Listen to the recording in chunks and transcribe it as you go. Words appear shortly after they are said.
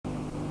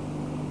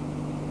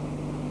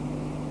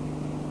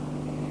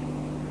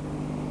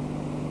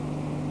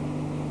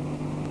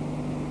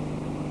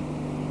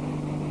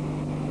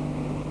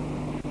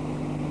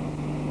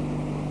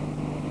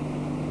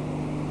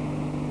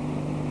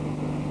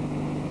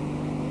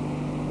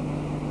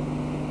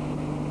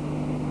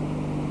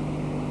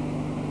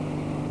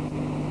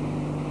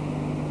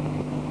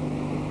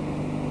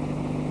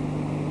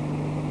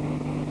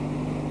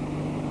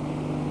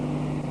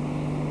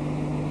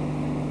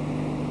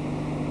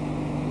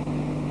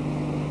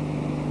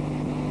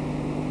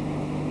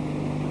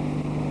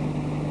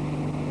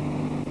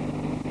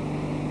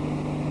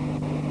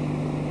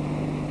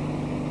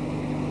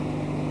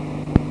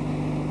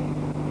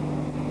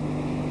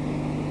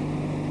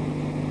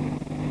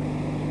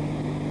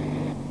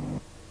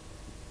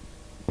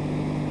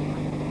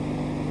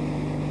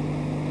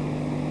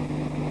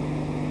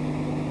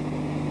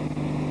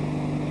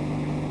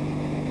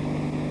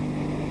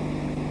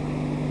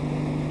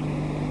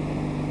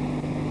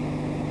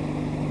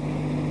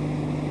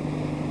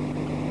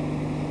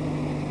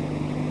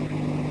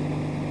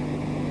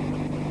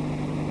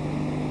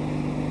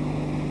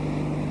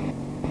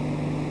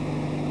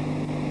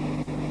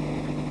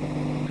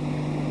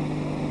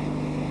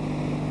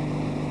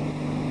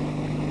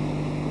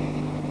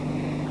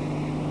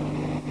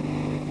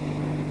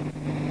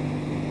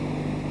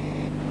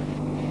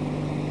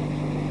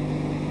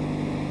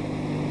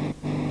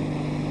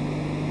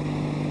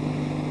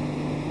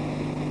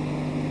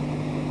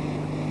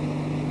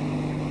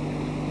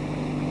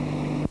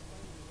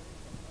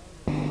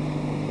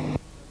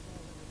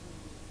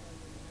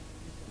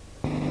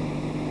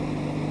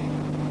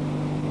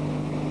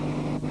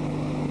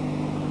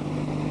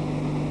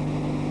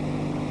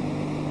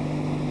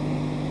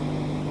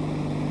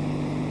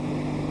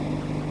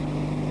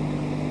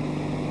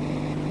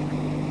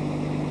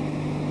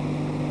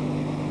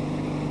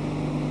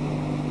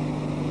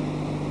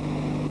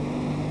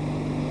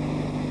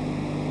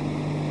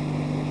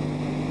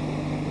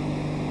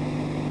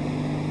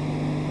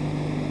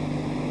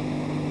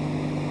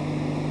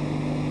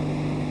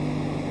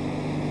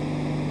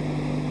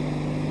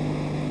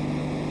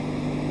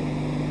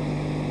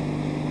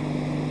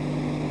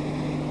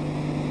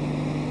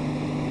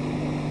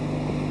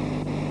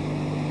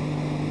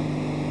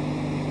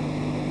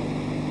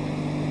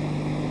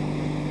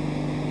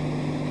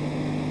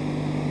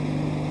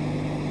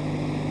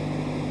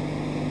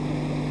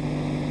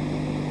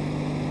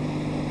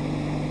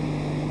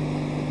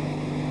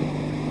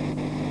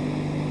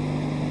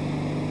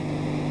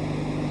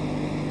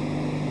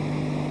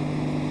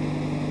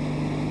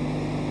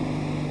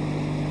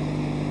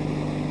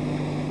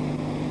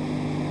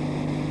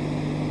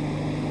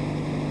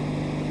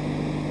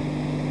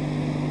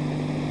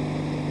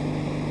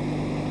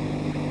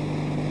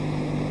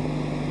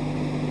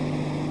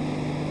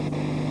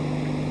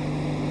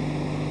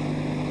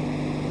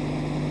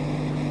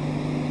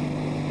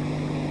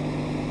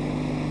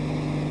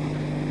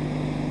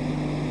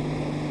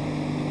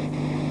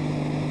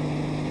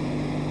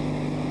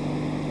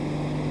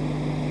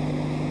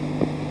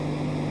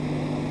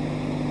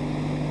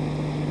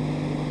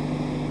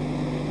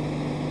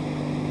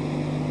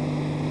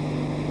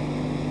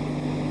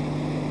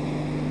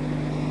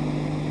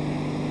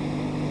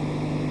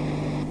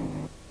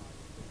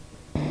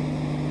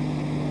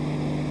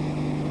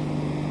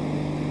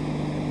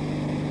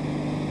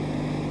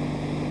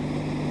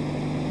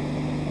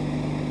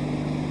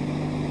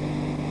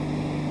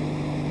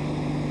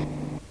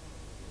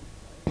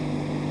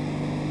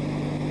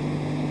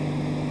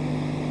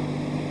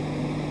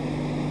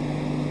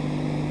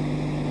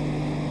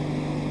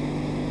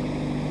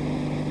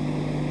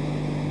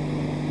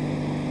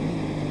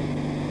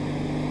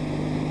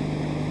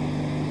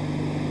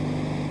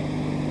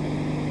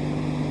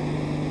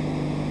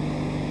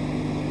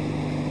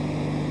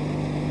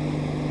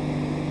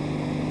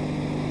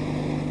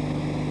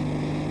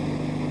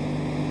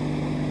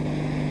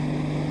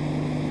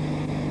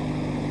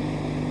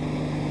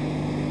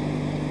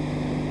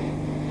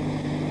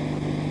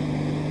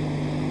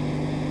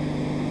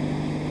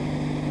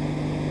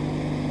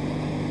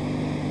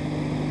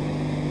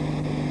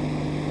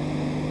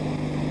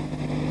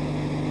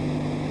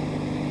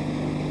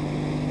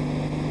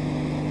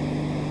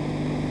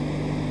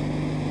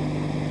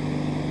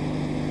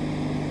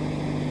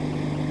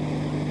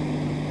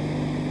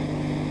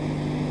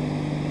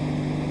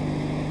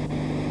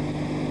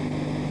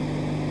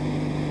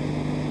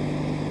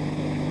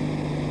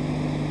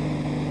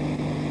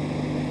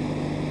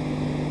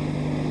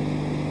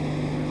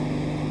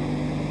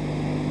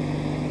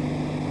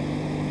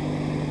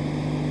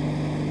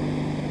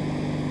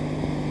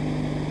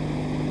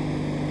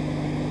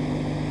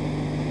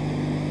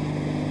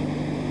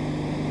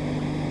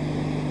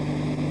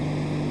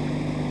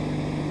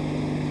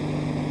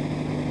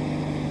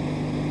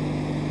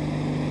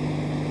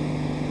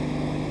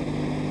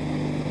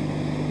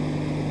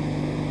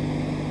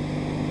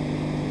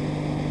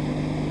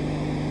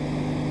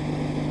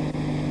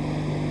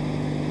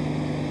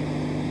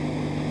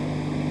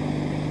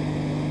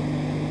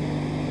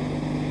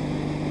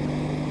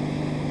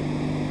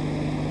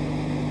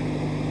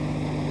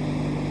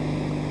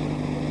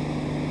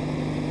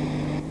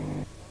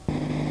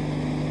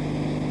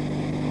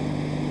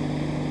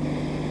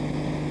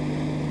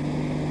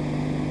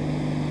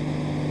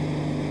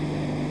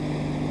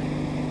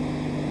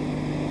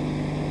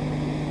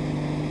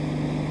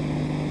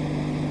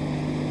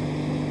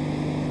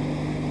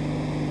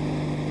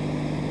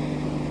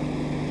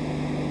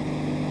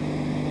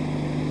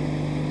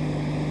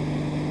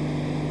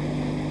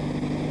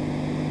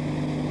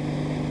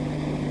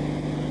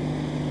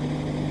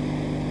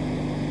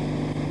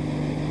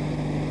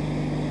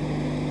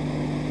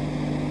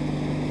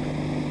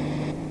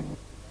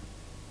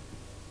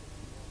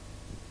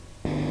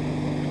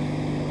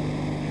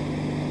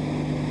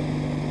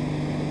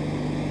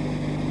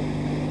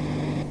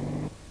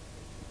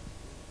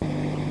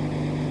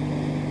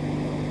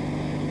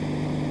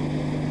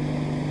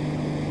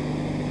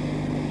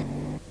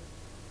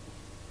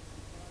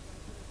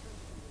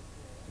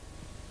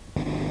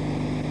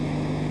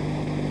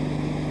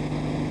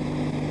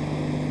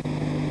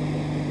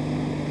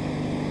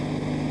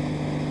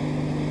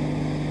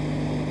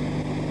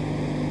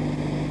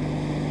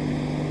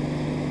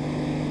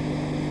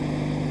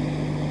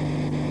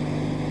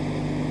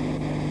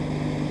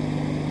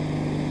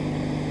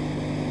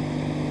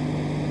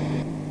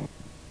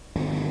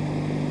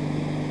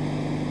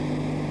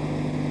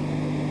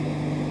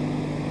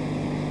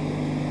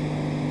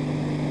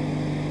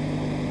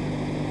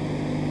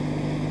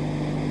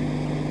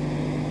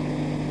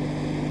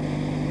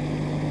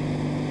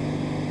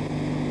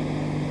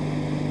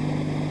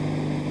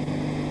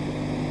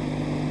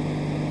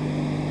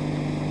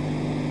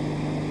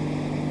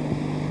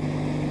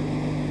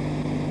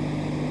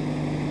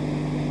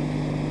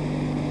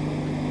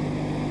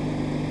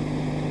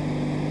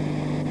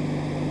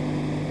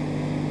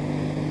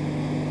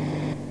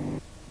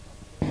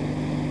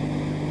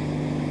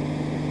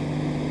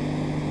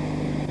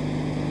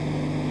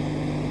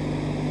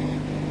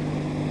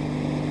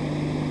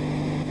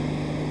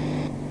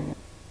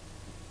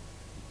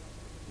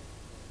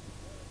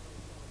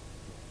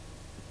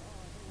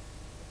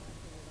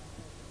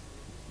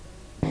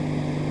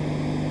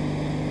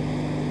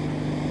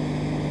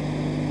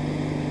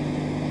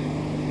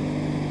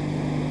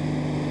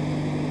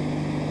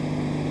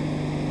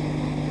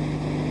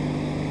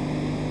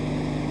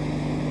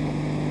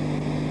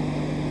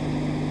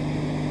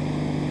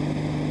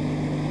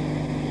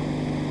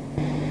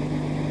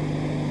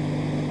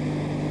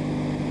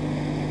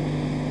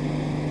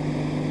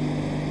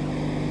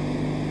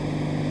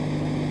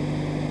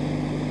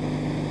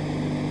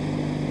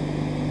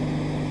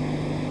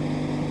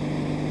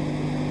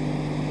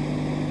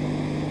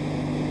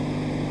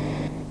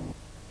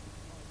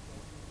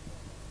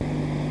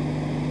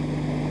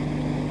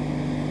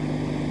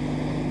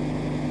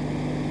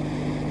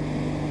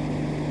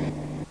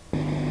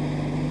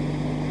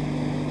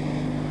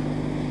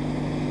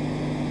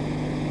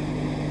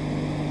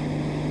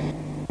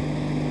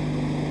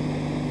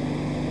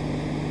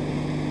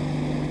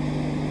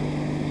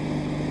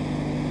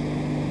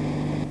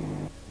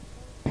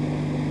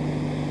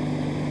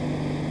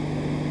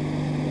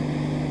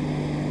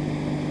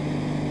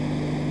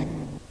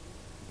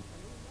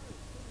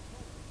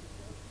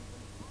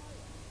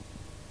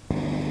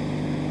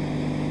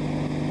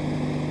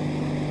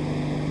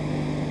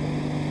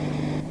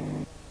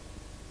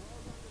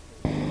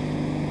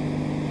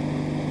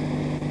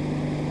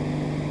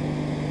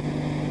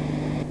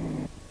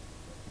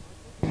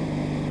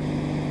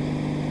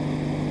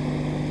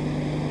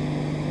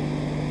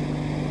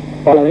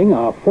Following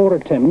are 4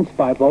 attempts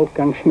by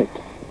Wolfgang Schmidt.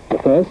 The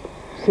first,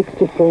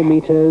 64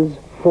 meters,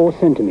 4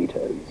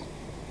 centimeters.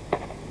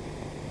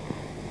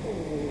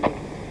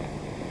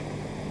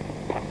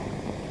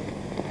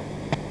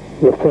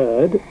 The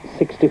third,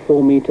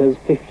 64 meters,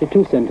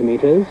 52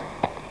 centimeters.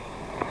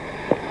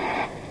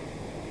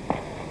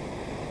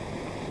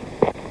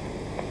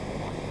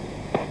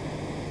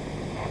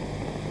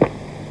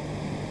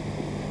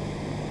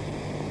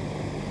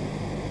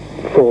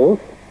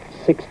 Fourth,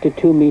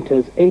 62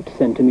 meters, 8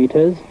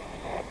 centimeters.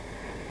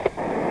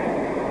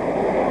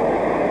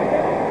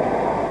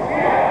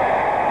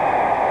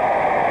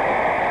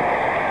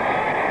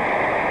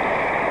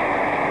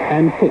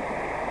 And fifth,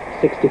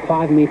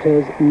 65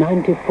 meters,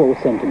 94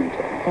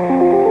 centimeters.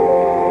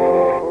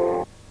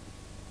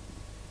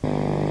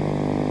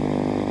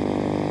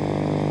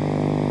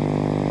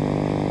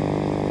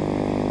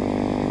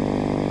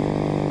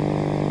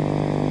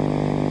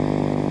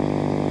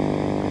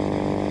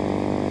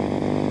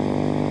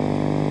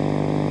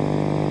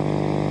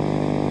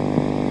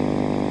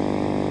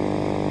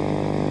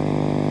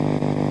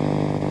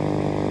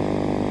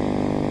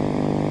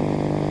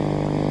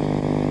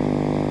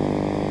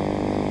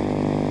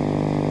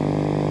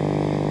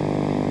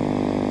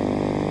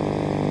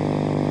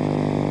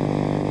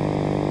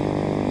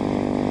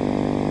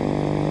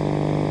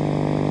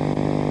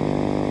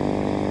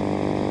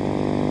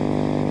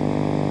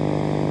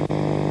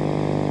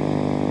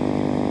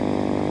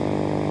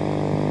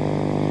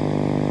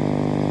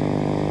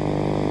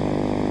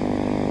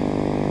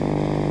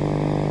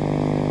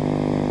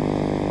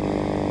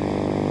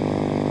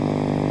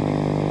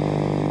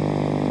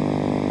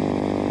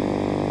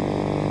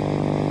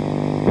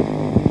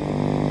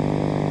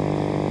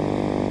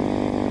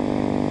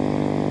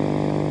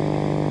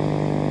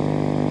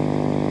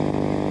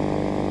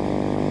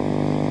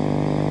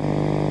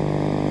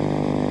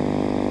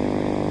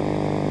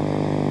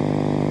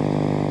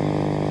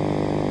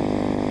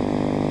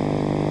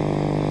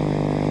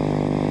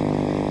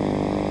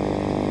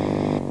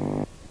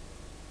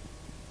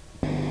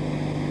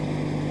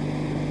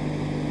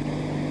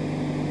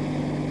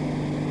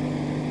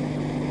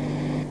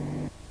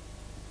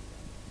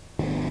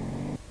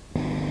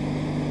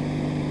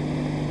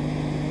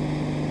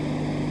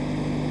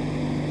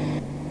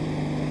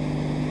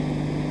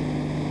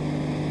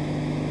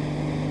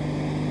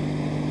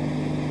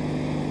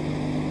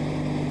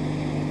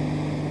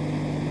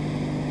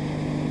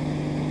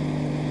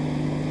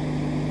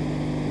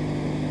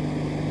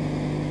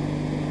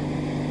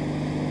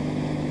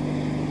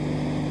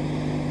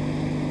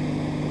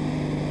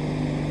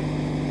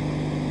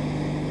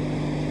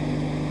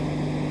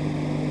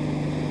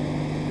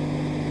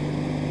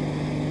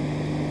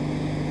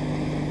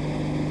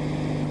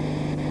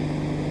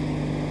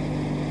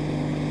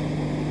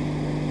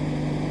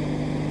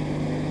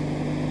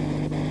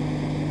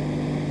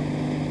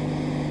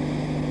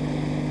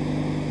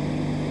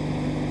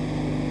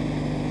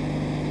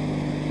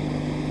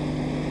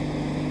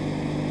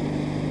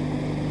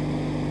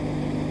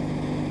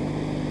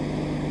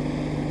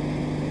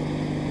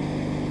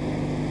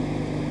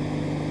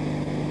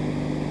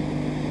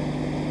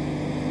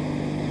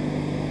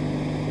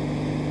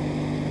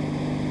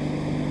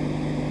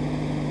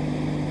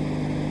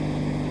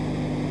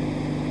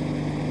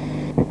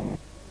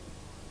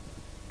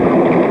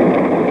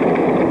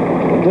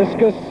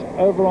 Discus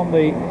over on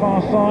the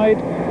far side.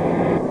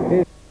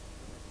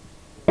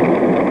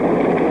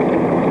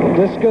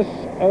 Discus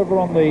over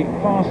on the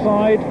far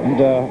side, and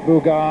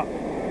Bugar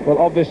will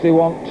obviously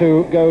want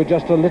to go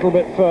just a little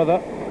bit further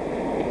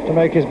to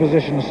make his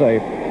position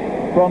safe.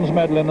 Bronze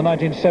medal in the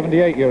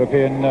 1978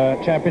 European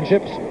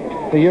Championships,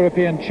 the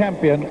European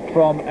champion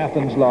from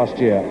Athens last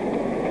year.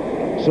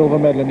 Silver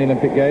medal in the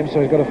Olympic Games, so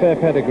he's got a fair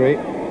pedigree.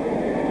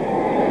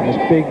 And this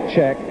big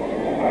check.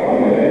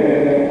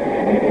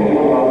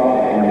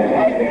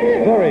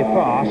 Very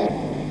fast.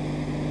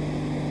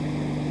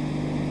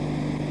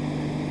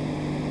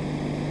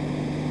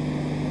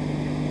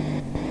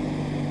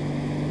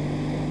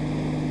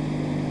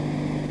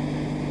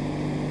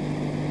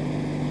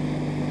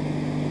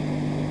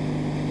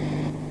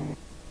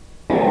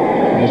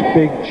 This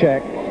big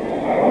check.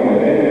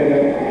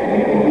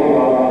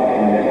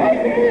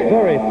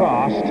 Very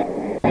fast.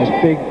 This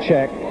big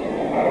check.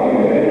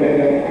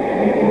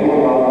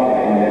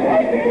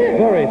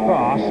 Very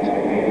fast.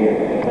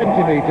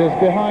 Centimetres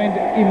behind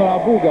Imar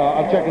Bugar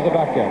of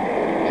Czechoslovakia.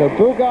 So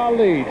Bugar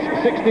leads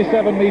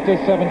 67 meters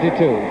 72.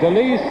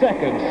 Delise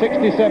second,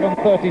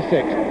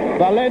 67.36.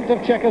 Valent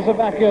of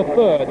Czechoslovakia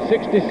third,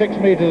 66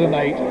 meters and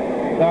 8.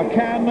 Now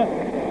can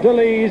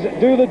Delise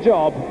do the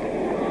job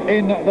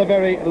in the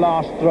very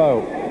last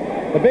throw?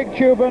 The big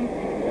Cuban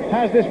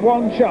has this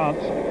one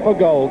chance for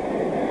gold.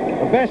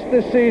 The best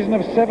this season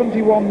of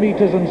 71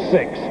 meters and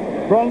 6.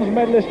 Bronze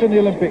medalist in the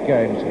Olympic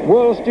Games,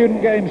 World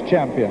Student Games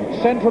champion,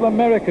 Central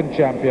American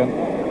champion,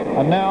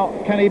 and now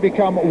can he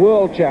become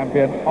world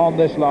champion on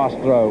this last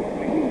throw?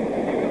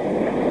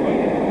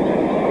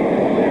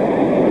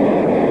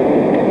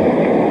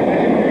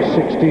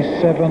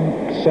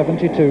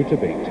 .67.72 to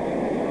beat.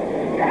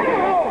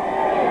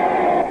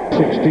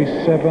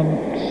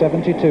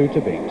 67.72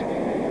 to beat.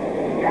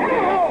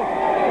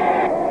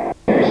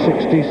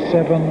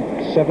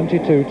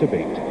 67.72 to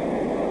beat.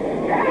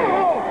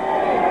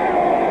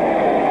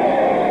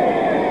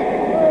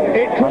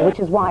 Which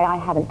is why I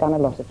haven't done a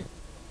lot of...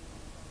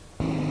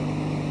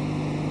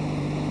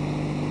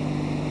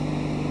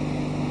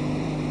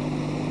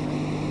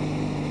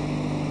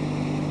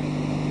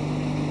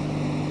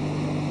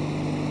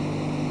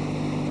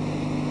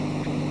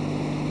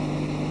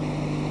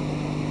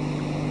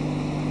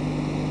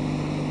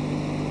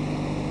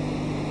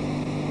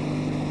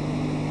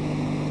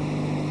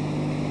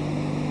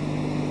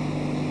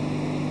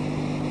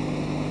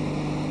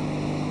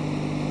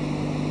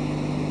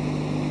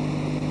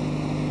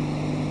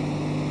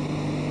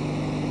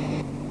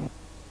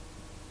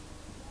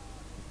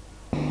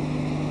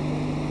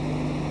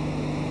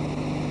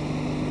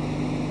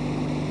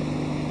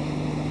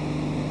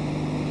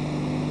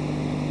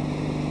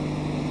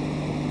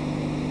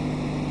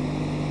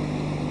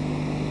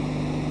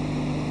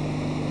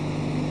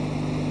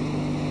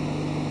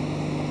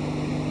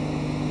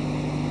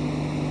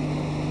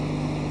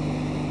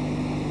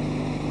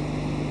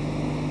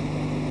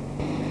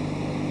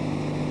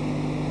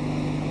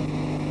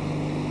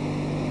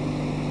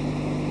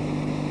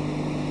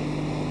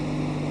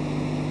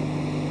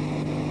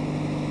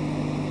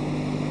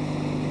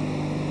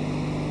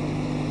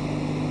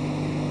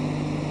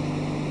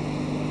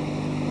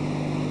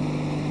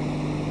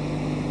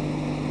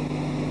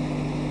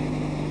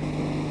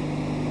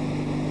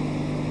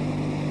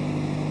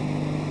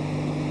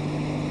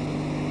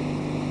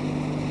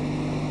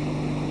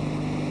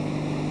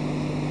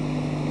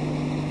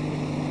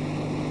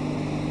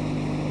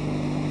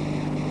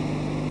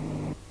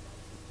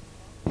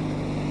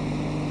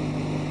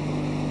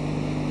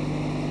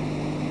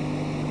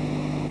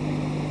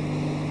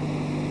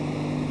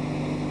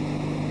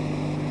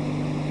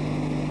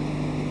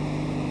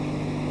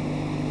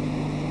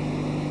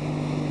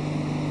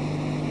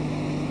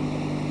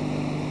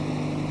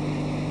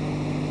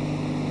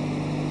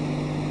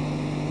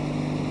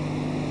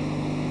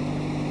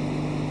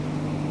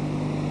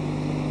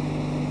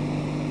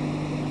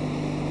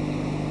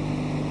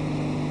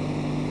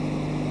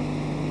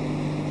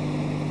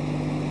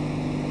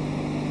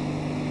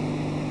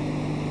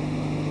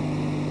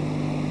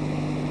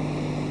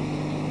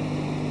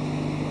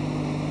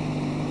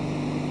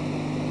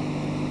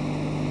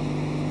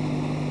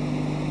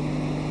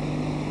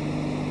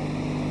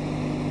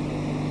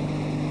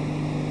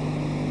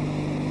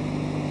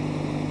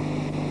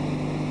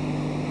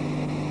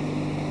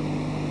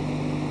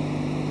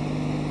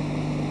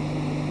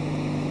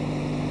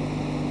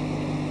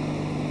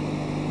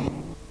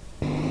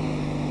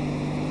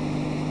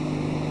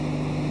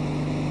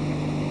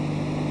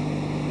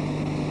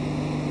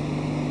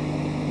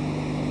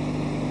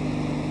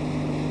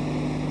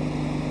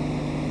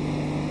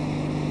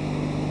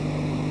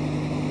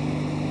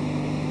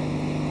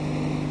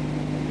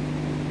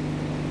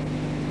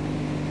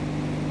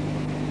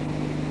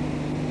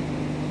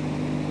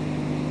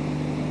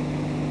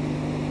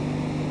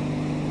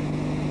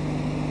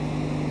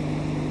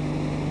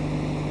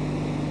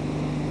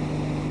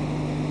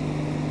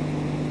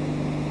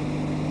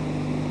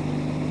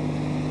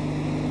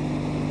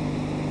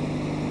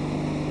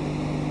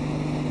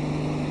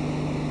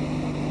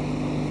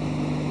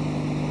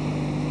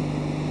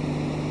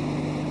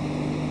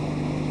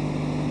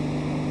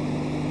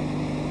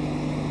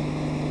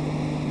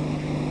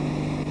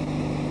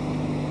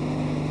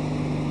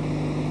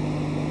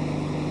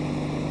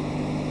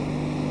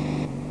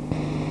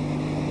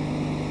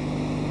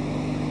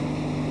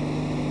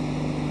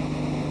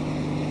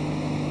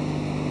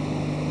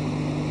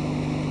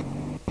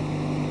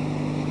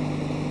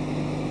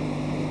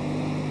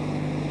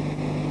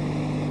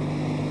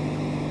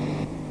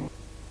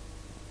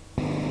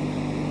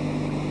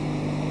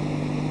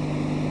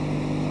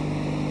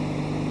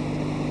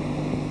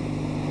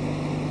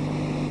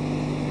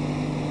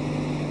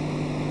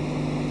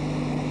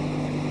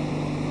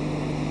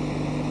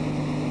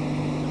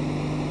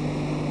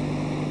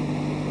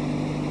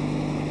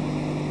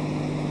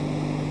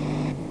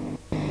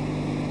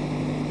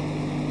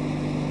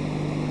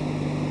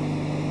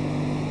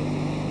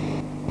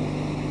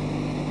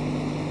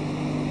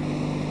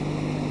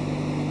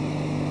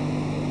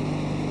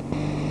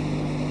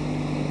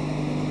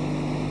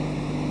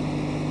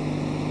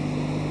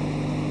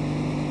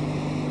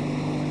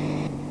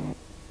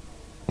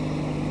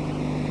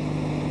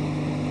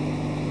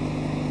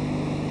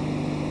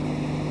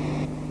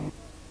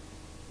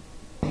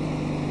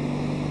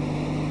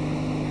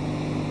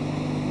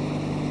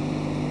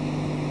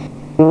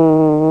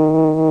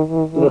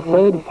 The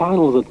third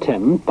finals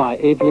attempt by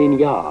Evelyn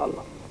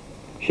Jarl.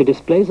 She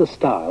displays a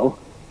style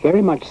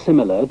very much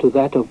similar to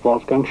that of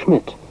Wolfgang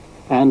Schmidt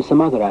and some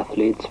other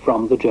athletes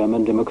from the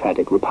German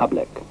Democratic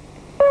Republic.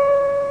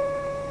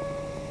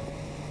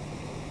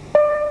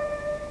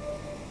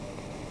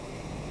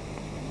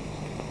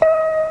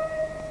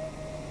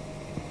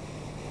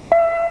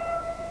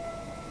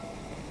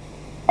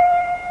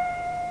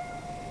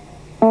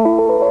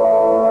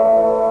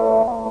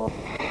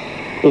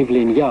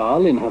 Evelyn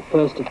Jarl in her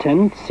first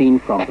attempt, seen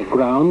from the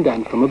ground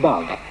and from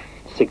above.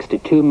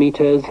 62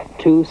 meters,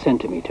 2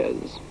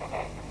 centimeters.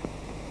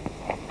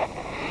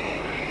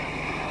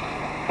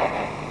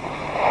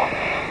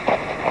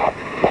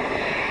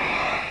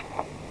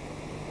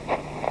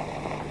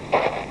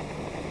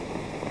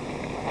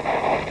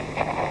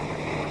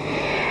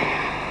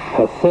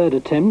 Her third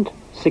attempt,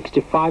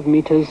 65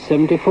 meters,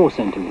 74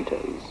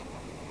 centimeters.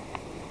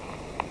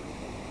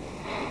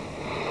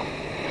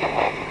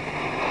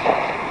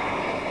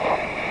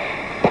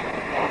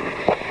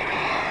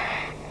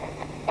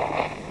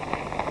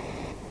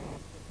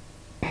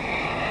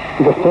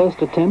 The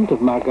first attempt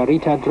of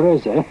Margarita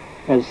Dröse,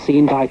 as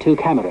seen by 2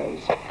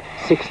 cameras,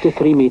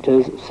 63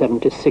 meters,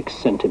 76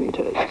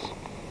 centimeters.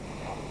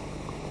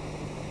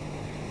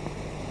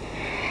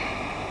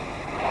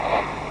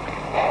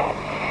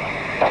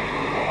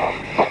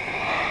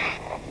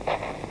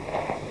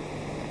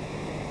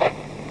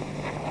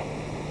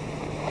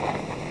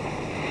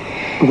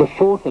 The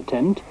fourth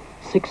attempt,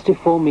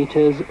 64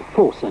 meters,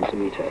 4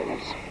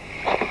 centimeters.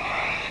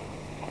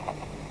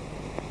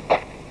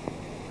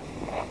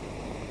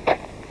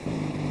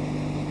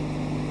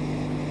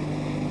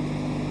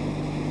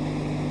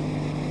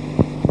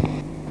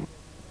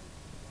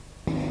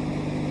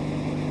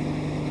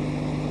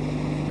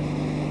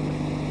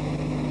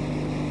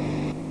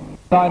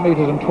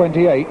 Meters and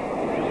 28,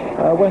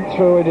 went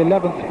through in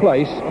 11th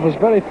place and was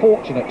very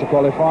fortunate to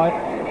qualify.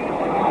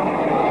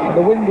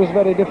 The wind was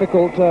very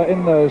difficult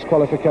in those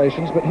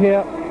qualifications, but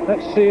here,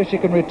 let's see if she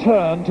can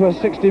return to a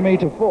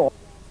 60-meter 4.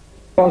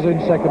 Was in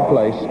second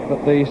place,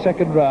 but the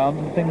second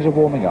round, things are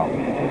warming up.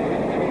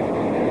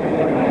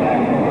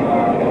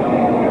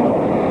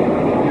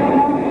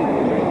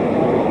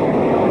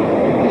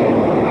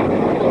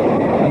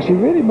 And she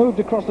really moved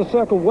across the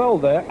circle well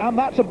there, and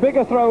that's a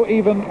bigger throw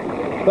even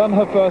than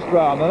her first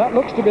round, and that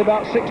looks to be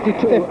about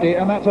 62.50,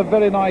 and that's a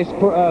very nice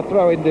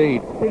throw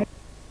indeed.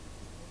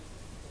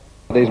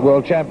 These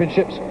World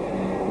Championships,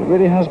 it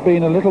really has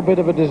been a little bit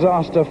of a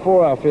disaster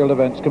for our field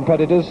events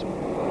competitors,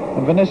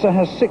 and Vanessa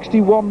has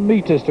 61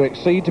 meters to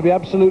exceed to be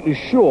absolutely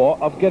sure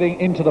of getting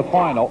into the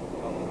final.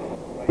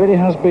 It really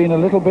has been a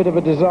little bit of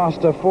a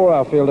disaster for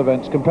our field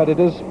events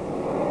competitors,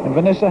 and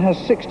Vanessa has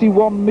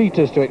 61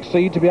 meters to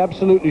exceed to be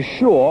absolutely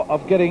sure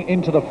of getting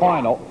into the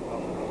final.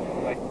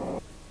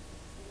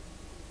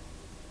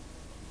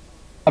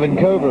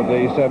 Kova of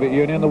the Soviet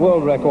Union, the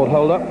world record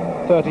holder,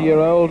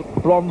 30-year-old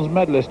bronze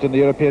medalist in the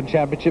European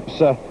Championships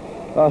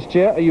last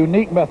year. A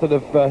unique method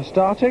of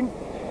starting,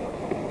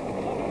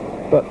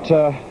 but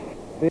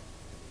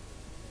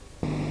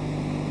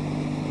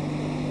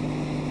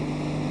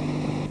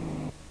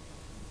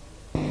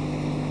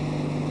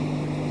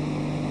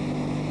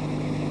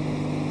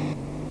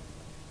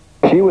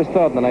she was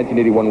third in the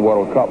 1981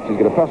 World Cup. She's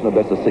got a personal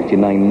best of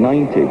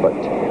 69.90, but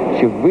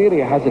she really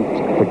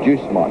hasn't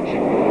produced much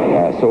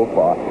so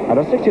far. And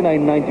her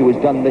 69.90 was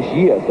done this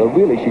year, so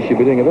really she should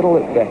be doing a little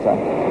bit better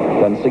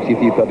than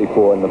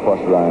 63.34 in the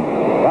first round.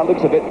 That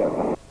looks a bit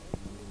better.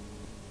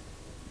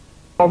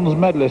 Bronze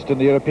medalist in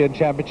the European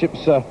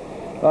Championships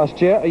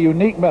last year. A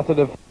unique method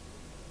of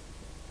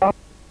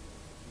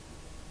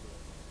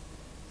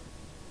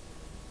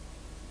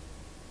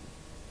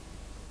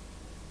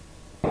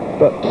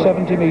but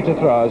 70-meter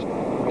throws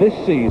this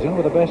season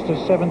with a best of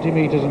 70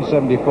 meters and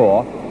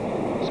 74.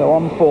 So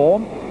on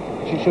form,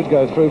 she should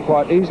go through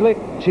quite easily.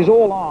 She's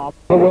all armed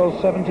for the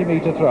world's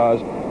 70-meter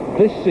throws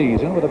this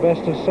season with a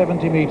best of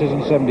 70 meters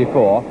and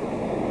 74.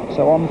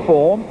 So on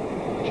form,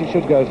 she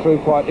should go through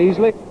quite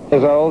easily.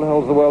 Years old,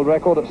 holds the world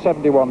record at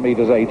 71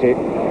 meters 80.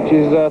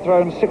 She's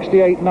thrown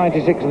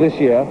 68.96 this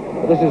year.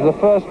 This is the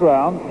first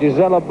round.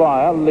 Gisela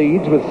Bayer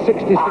leads with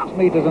 66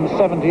 meters and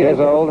 70. Years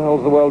old,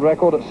 holds the world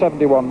record at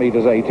 71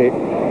 meters 80.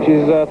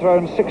 She's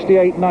thrown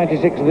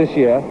 68.96 this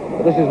year.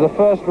 This is the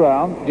first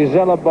round.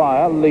 Gisela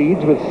Bayer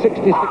leads with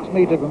 66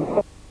 meters and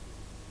 70.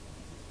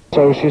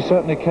 So she's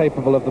certainly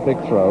capable of the big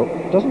throw.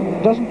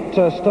 Doesn't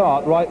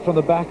start right from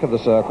the back of the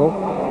circle.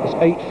 It's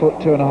 8 foot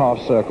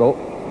 2.5 circle.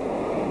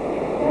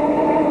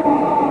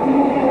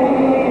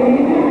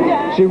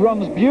 She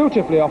runs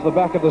beautifully off the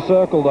back of the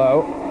circle,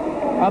 though,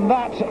 and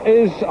that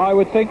is, I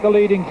would think, the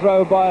leading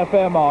throw by a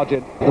fair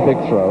margin. The big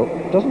throw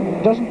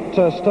doesn't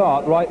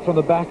start right from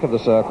the back of the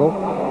circle.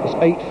 It's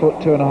 8 foot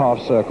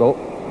 2.5 circle.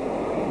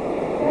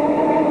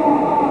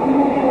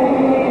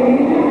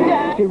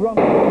 She runs.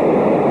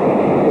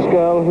 This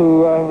girl, who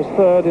was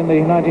third in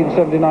the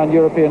 1979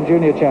 European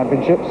Junior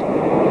Championships,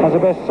 has a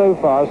best so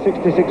far of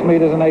 66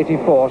 meters and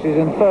 84. She's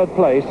in third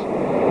place.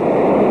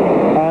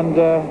 And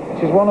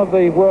she's one of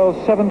the world's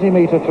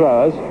 70-meter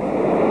throwers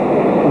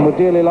and would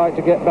dearly like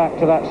to get back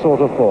to that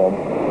sort of form.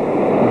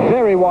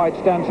 Very wide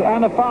stance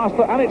and a fast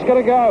throw, and it's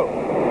going to go.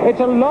 It's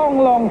a long,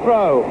 long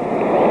throw.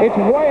 It's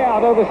way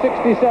out over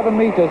 67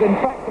 meters. In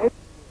fact,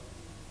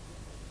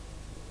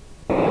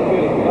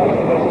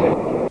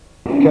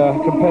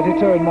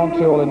 competitor in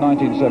Montreal in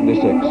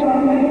 1976.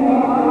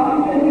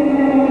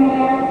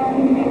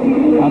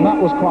 And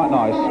that was quite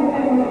nice.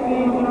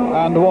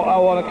 And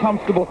what a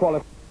comfortable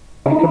qualification.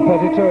 A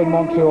competitor in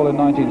Montreal in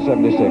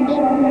 1976.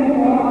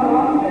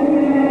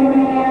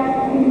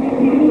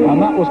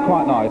 And that was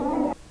quite nice.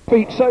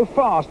 Feet so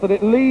fast that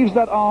it leaves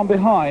that arm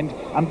behind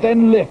and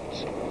then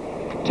lifts.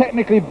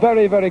 Technically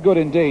very, very good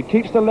indeed.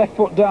 Keeps the left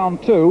foot down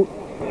too.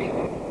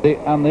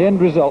 And the end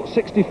result,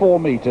 64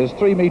 metres,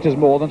 3 metres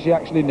more than she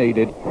actually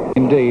needed.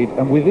 Indeed,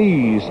 and with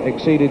ease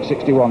exceeded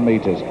 61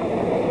 metres.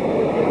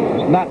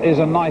 And that is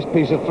a nice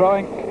piece of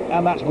throwing,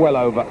 and that's well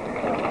over.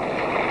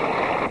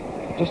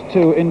 Just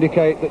to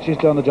indicate that she's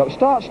done the job.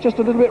 Starts just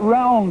a little bit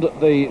round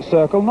the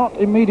circle, not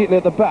immediately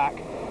at the back,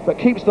 but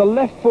keeps the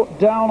left foot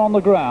down on the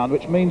ground,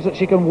 which means that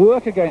she can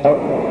work against... And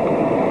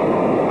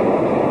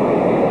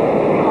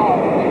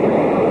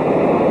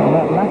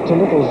that lacked a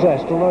little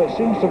zest, although it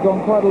seems to have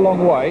gone quite a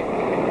long way,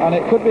 and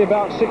it could be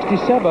about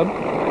 67,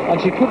 and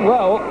she could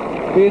well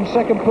be in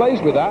second place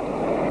with that.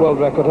 World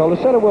record holder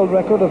set a world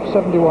record of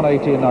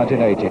 71.80 in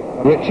 1980.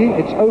 Ritchie,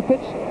 it's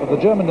Opitz of the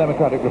German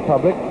Democratic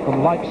Republic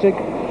from Leipzig,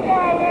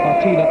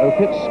 Martina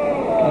Opitz,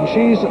 and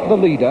she's the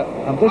leader,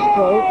 and this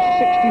throw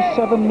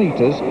 67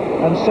 metres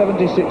and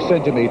 76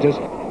 centimetres,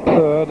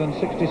 third, and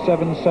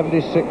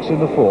 67.76 in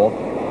the fourth,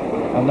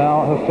 and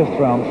now her fifth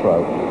round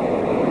throw.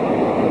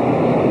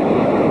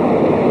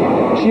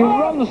 She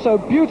runs so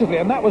beautifully,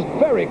 and that was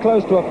very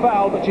close to a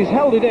foul, but she's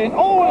held it in.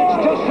 Oh, and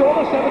it's just short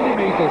of 70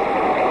 metres.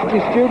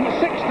 She's student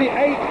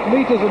 68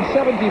 metres and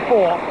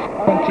 74,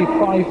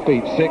 25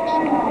 feet 6,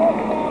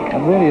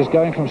 and really is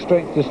going from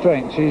strength to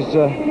strength. She's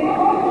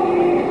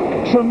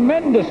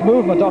tremendous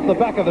movement off the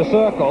back of the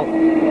circle.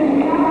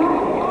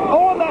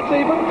 Oh, and that's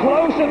even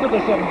closer to the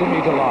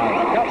 70-metre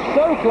line. That's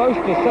so close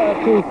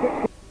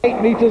to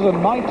 8 metres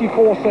and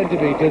 94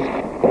 centimetres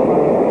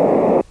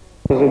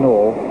in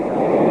all.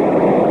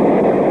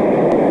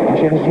 And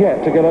she has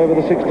yet to get over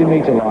the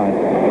 60-metre line.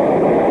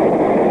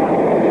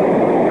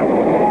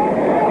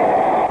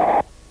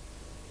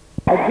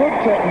 A good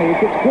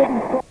technique, it's good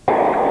and...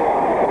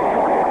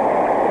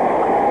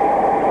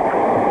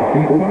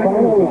 The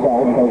final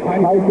result of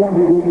high jump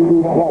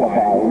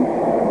qualifying,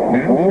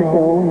 now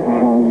shown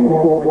on the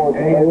scoreboard A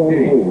and B.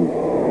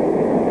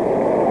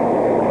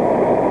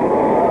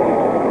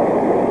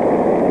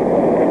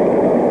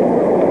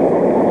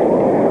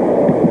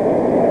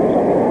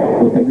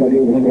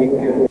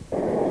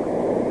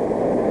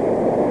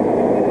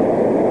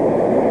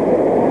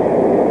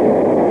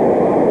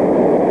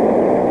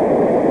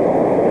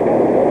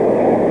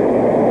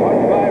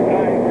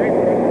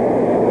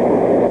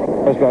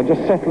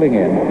 Just settling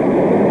in.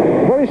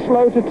 Very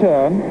slow to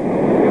turn.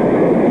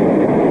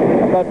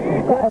 But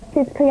got a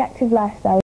physically active lifestyle.